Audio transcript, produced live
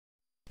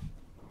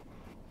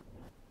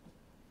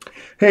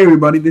Hey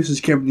everybody, this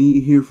is Kevin E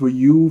here for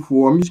you.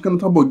 I'm just gonna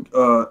talk about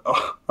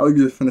I was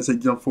just finna say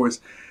Jump Force,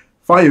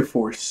 Fire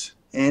Force,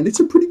 and it's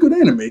a pretty good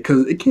anime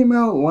because it came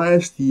out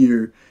last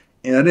year,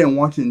 and I didn't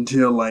watch it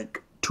until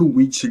like 2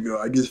 weeks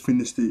ago. I just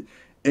finished it,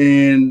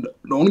 and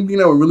the only thing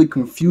that would really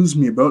confuse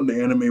me about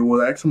the anime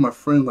was asking my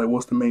friends like,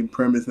 "What's the main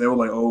premise?" And they were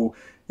like, "Oh,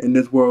 in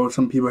this world,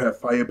 some people have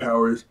fire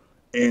powers."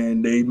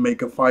 And they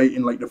make a fight,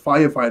 and like the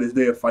firefighters,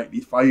 they fight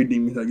these fire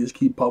demons that just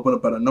keep popping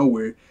up out of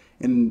nowhere,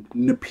 and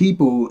the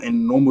people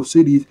in normal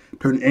cities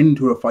turn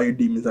into the fire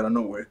demons out of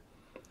nowhere.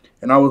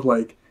 And I was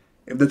like,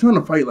 if they're trying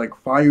to fight like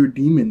fire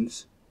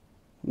demons,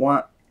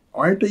 why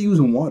aren't they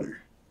using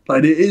water?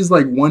 Like there is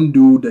like one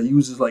dude that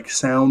uses like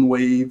sound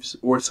waves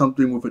or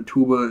something with a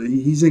tuba.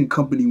 He's in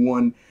Company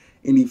One,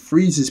 and he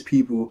freezes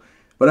people.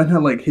 But that's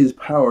not like his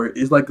power.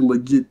 It's like a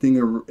legit thing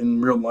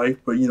in real life.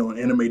 But you know, in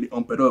anime they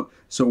ump it up.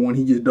 So when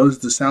he just does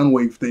the sound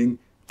wave thing,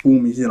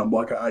 boom, he's in a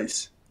block of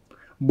ice.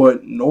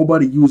 But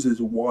nobody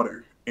uses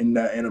water in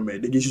that anime.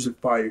 They just use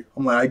fire.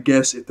 I'm like, I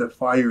guess if the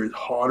fire is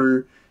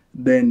hotter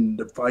than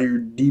the fire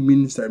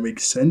demons, that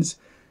makes sense.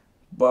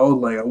 But I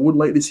was like, I would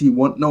like to see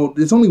one. No,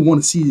 there's only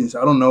one season,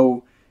 so I don't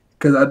know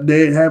because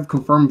they have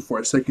confirmed for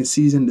a second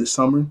season this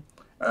summer.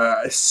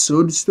 It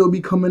should still be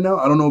coming out.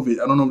 I don't know if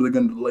they're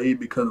gonna delay it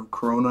because of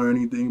Corona or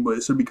anything, but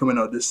it should be coming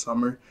out this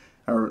summer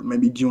or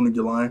maybe June or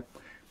July.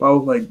 But I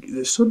was like,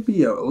 there should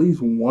be at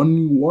least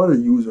one water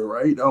user,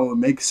 right? Oh, it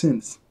makes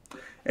sense.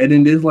 And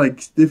then there's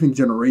like different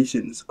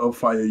generations of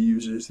fire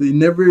users. They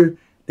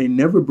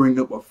never bring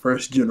up a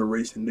first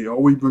generation. They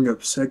always bring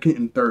up second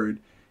and third,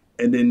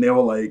 and then they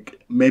were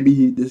like,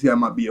 maybe this guy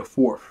might be a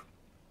fourth.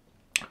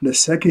 The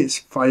second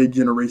fire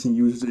generation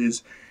user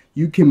is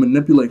you can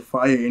manipulate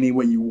fire any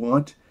way you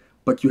want,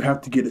 but you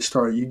have to get it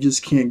started. You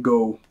just can't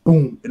go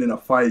boom and then a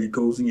fire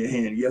goes in your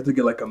hand. You have to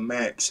get like a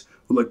max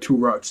with like two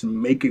rocks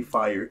and make a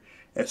fire.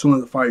 As soon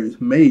as the fire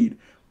is made,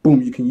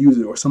 boom, you can use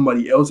it. Or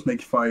somebody else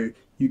makes fire,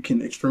 you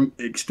can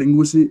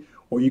extinguish it,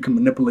 or you can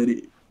manipulate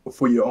it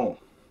for your own.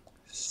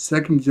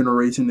 Second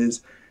generation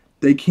is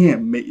they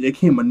can't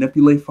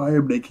manipulate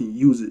fire, but they can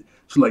use it.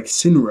 So like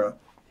Sinra,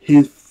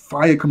 his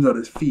fire comes out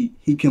his feet.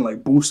 He can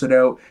like boost it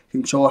out,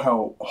 control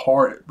how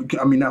hard.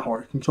 I mean not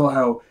hard. Control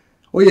how.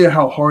 Oh yeah,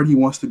 how hard he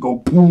wants to go.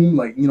 Boom,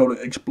 like you know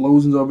the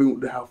explosions of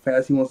it, how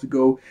fast he wants to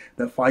go.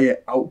 The fire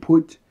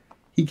output,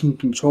 he can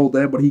control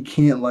that, but he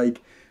can't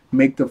like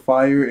make the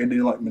fire and then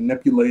like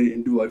manipulate it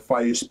and do like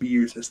fire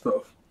spears and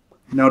stuff.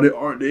 Now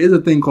there is a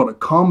thing called a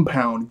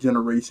compound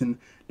generation.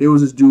 There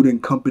was this dude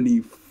in Company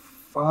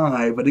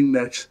Five. I think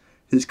that's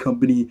his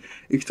company.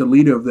 It's the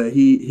leader of that.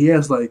 He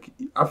has like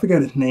I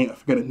forgot his name. I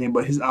forgot his name,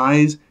 but his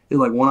eyes is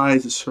like one eye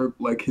is a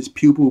circle, like his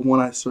pupil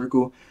one eye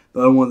circle, the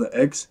other one's an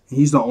X. And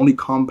he's the only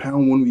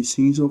compound one we've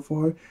seen so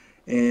far.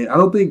 And I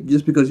don't think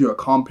just because you're a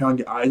compound,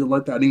 your eyes are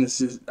like that. I think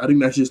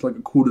that's just like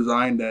a cool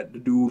design that the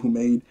dude who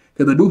made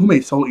because the dude who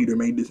made Soul Eater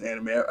made this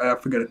anime. I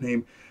forget his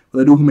name, but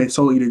the dude who made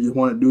Soul Eater just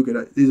wanted to do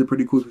it. These are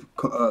pretty cool.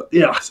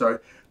 Yeah, sorry,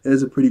 that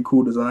is a pretty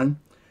cool design.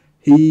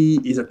 He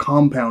is a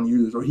compound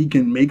user, so he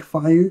can make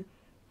fire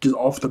just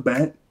off the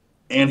bat,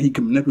 and he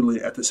can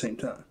manipulate it at the same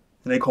time.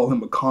 And they call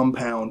him a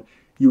compound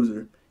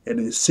user. And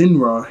then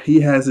Sinra,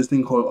 he has this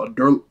thing called a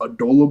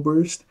Dola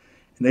Burst,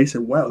 and they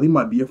said, wow, he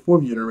might be a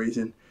fourth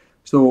generation.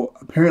 So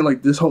apparently,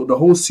 like the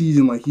whole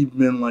season, like he's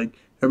been like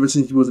ever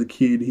since he was a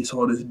kid, he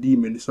saw this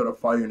demon start a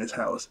fire in his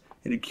house,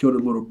 and it killed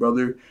his little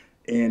brother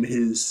and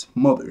his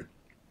mother.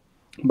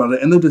 By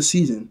the end of the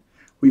season,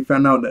 we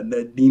found out that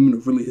that demon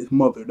was really his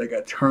mother that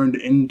got turned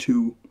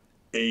into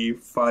a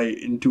fight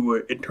into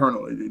an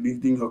eternal. These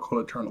things are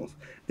called eternals.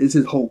 It's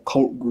this whole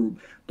cult group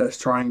that's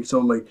trying. So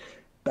like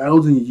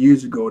thousands of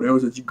years ago, there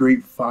was a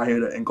great fire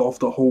that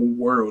engulfed the whole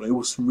world. It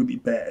was really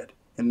bad,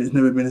 and there's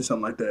never been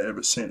something like that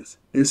ever since.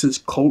 There's this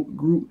cult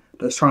group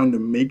that's trying to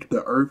make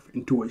the Earth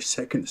into a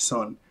second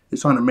sun.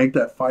 It's trying to make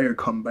that fire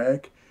come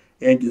back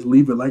and just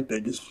leave it like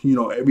that. Just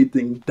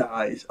everything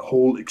dies,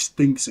 whole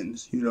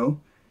extinctions.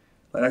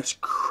 Like, that's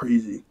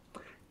crazy.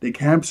 They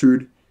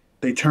captured,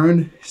 they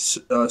turned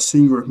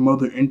Singer's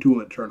mother into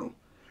an Eternal.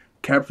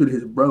 Captured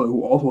his brother,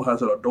 who also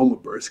has an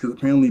Adola burst, because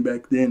apparently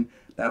back then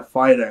that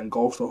fire that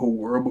engulfed the whole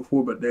world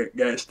before, but that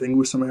got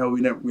extinguished somehow.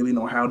 We didn't really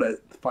know how that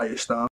fire stopped.